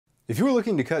If you're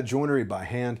looking to cut joinery by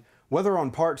hand, whether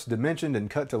on parts dimensioned and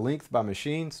cut to length by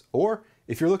machines, or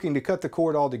if you're looking to cut the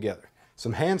cord altogether,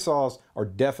 some hand saws are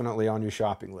definitely on your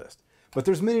shopping list. But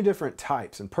there's many different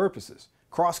types and purposes: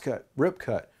 crosscut, rip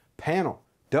cut, panel,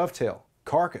 dovetail,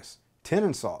 carcass,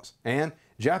 tenon saws, and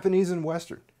Japanese and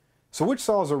Western. So which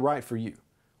saws are right for you?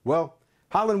 Well,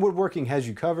 Highland Woodworking has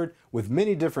you covered with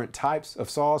many different types of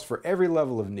saws for every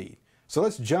level of need. So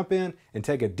let's jump in and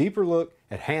take a deeper look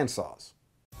at hand saws.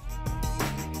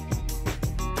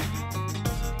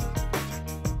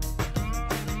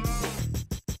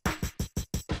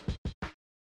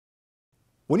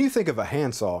 When you think of a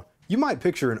handsaw, you might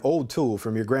picture an old tool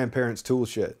from your grandparents' tool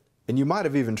shed, and you might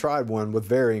have even tried one with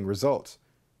varying results.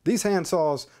 These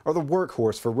handsaws are the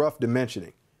workhorse for rough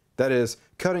dimensioning, that is,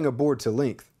 cutting a board to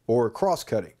length, or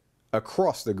cross-cutting,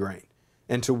 across the grain,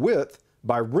 and to width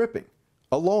by ripping,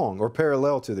 along or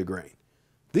parallel to the grain.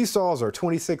 These saws are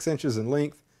 26 inches in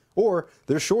length, or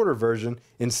their shorter version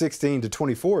in 16 to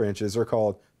 24 inches are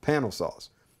called panel saws,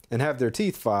 and have their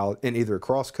teeth filed in either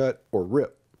cross-cut or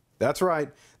rip. That's right,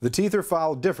 the teeth are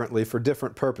filed differently for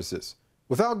different purposes.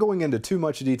 Without going into too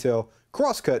much detail,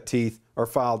 cross-cut teeth are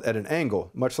filed at an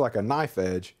angle, much like a knife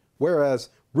edge, whereas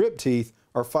rip teeth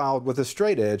are filed with a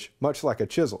straight edge, much like a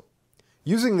chisel.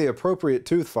 Using the appropriate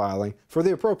tooth filing for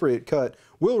the appropriate cut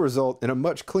will result in a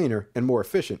much cleaner and more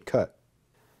efficient cut.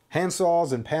 Hand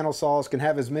saws and panel saws can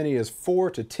have as many as 4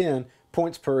 to 10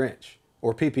 points per inch,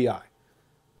 or PPI.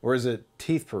 Or is it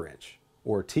teeth per inch,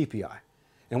 or TPI?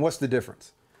 And what's the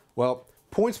difference? Well,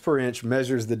 points per inch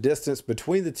measures the distance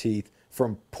between the teeth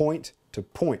from point to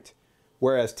point,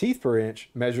 whereas teeth per inch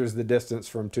measures the distance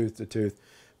from tooth to tooth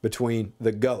between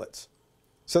the gullets.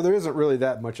 So there isn't really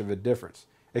that much of a difference,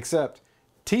 except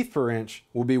teeth per inch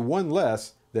will be one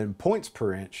less than points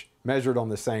per inch measured on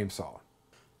the same saw.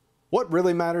 What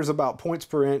really matters about points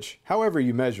per inch, however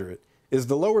you measure it, is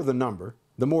the lower the number,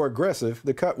 the more aggressive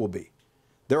the cut will be.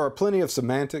 There are plenty of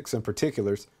semantics and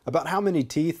particulars about how many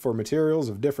teeth for materials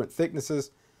of different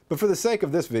thicknesses, but for the sake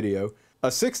of this video,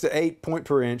 a 6 to 8 point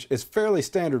per inch is fairly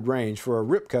standard range for a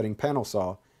rip cutting panel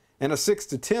saw, and a 6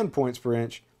 to 10 points per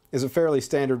inch is a fairly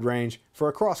standard range for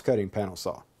a cross cutting panel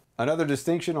saw. Another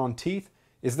distinction on teeth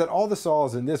is that all the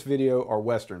saws in this video are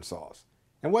Western saws,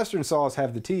 and Western saws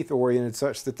have the teeth oriented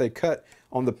such that they cut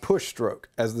on the push stroke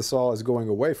as the saw is going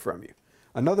away from you.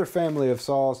 Another family of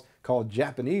saws called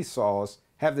Japanese saws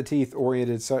have the teeth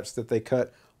oriented such that they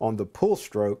cut on the pull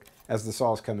stroke as the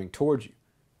saw is coming towards you.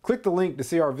 Click the link to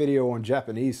see our video on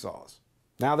Japanese saws.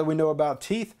 Now that we know about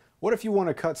teeth, what if you want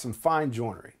to cut some fine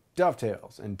joinery,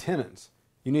 dovetails, and tenons?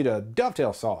 You need a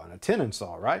dovetail saw and a tenon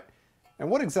saw, right?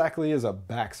 And what exactly is a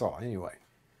back saw anyway?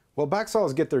 Well, back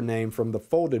saws get their name from the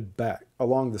folded back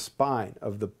along the spine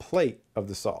of the plate of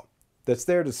the saw that's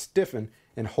there to stiffen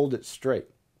and hold it straight.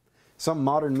 Some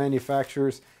modern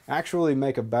manufacturers actually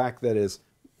make a back that is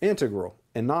integral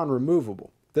and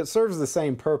non-removable, that serves the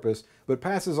same purpose but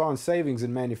passes on savings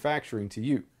in manufacturing to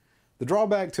you. The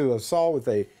drawback to a saw with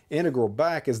an integral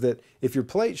back is that if your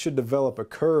plate should develop a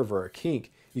curve or a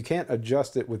kink, you can't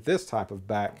adjust it with this type of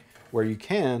back where you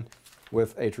can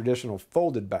with a traditional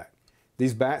folded back.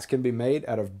 These backs can be made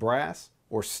out of brass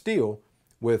or steel,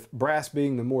 with brass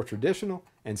being the more traditional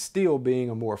and steel being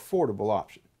a more affordable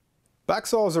option. Back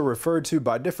saws are referred to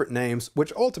by different names,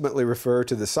 which ultimately refer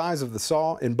to the size of the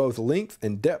saw in both length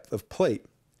and depth of plate.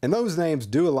 And those names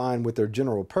do align with their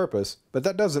general purpose, but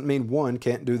that doesn't mean one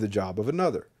can't do the job of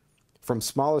another. From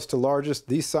smallest to largest,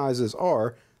 these sizes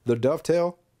are the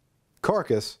dovetail,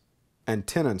 carcass, and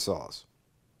tenon saws.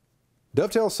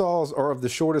 Dovetail saws are of the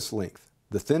shortest length,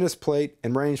 the thinnest plate,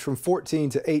 and range from 14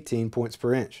 to 18 points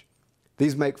per inch.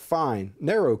 These make fine,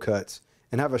 narrow cuts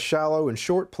and have a shallow and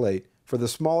short plate for the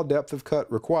small depth of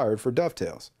cut required for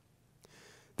dovetails.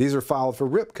 These are filed for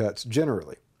rip cuts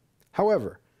generally.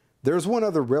 However, there is one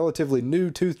other relatively new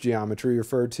tooth geometry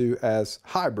referred to as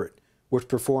hybrid, which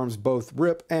performs both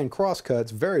rip and cross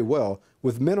cuts very well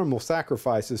with minimal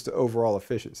sacrifices to overall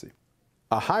efficiency.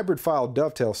 A hybrid filed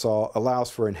dovetail saw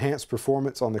allows for enhanced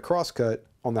performance on the cross cut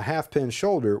on the half pin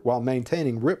shoulder while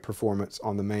maintaining rip performance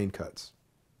on the main cuts.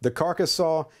 The carcass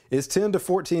saw is 10 to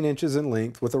 14 inches in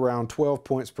length with around 12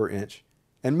 points per inch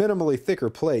and minimally thicker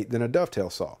plate than a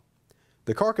dovetail saw.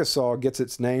 The carcass saw gets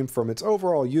its name from its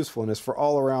overall usefulness for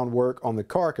all-around work on the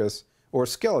carcass or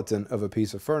skeleton of a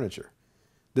piece of furniture.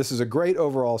 This is a great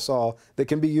overall saw that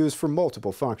can be used for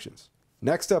multiple functions.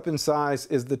 Next up in size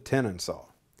is the tenon saw.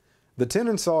 The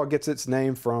tenon saw gets its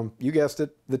name from, you guessed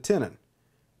it, the tenon.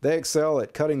 They excel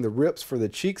at cutting the rips for the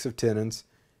cheeks of tenons,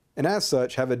 and as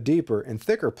such have a deeper and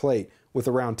thicker plate with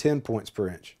around 10 points per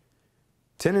inch.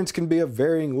 Tenons can be of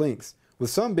varying lengths, with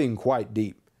some being quite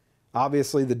deep.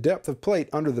 Obviously, the depth of plate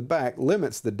under the back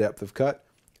limits the depth of cut,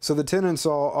 so the tenon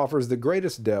saw offers the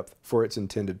greatest depth for its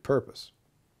intended purpose.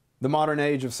 The modern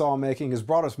age of saw making has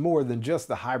brought us more than just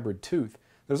the hybrid tooth.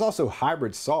 There's also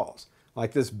hybrid saws,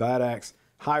 like this Badax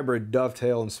hybrid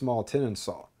dovetail and small tenon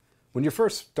saw. When you're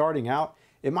first starting out,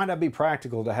 it might not be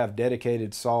practical to have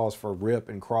dedicated saws for rip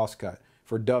and crosscut,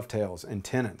 for dovetails and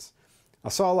tenons.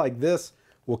 A saw like this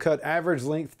will cut average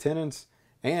length tenons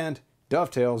and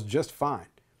dovetails just fine.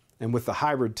 And with the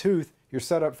hybrid tooth, you're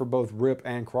set up for both rip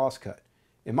and crosscut.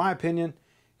 In my opinion,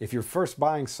 if you're first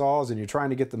buying saws and you're trying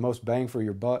to get the most bang for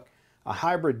your buck, a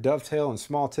hybrid dovetail and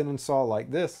small tenon saw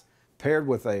like this, paired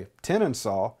with a tenon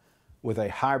saw with a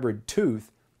hybrid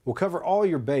tooth, will cover all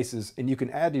your bases and you can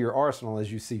add to your arsenal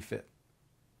as you see fit.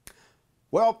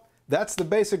 Well, that's the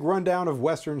basic rundown of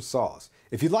Western saws.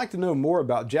 If you'd like to know more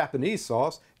about Japanese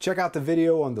saws, check out the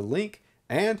video on the link,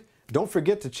 and don't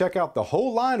forget to check out the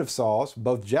whole line of saws,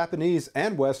 both Japanese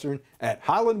and Western, at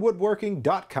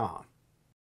highlandwoodworking.com.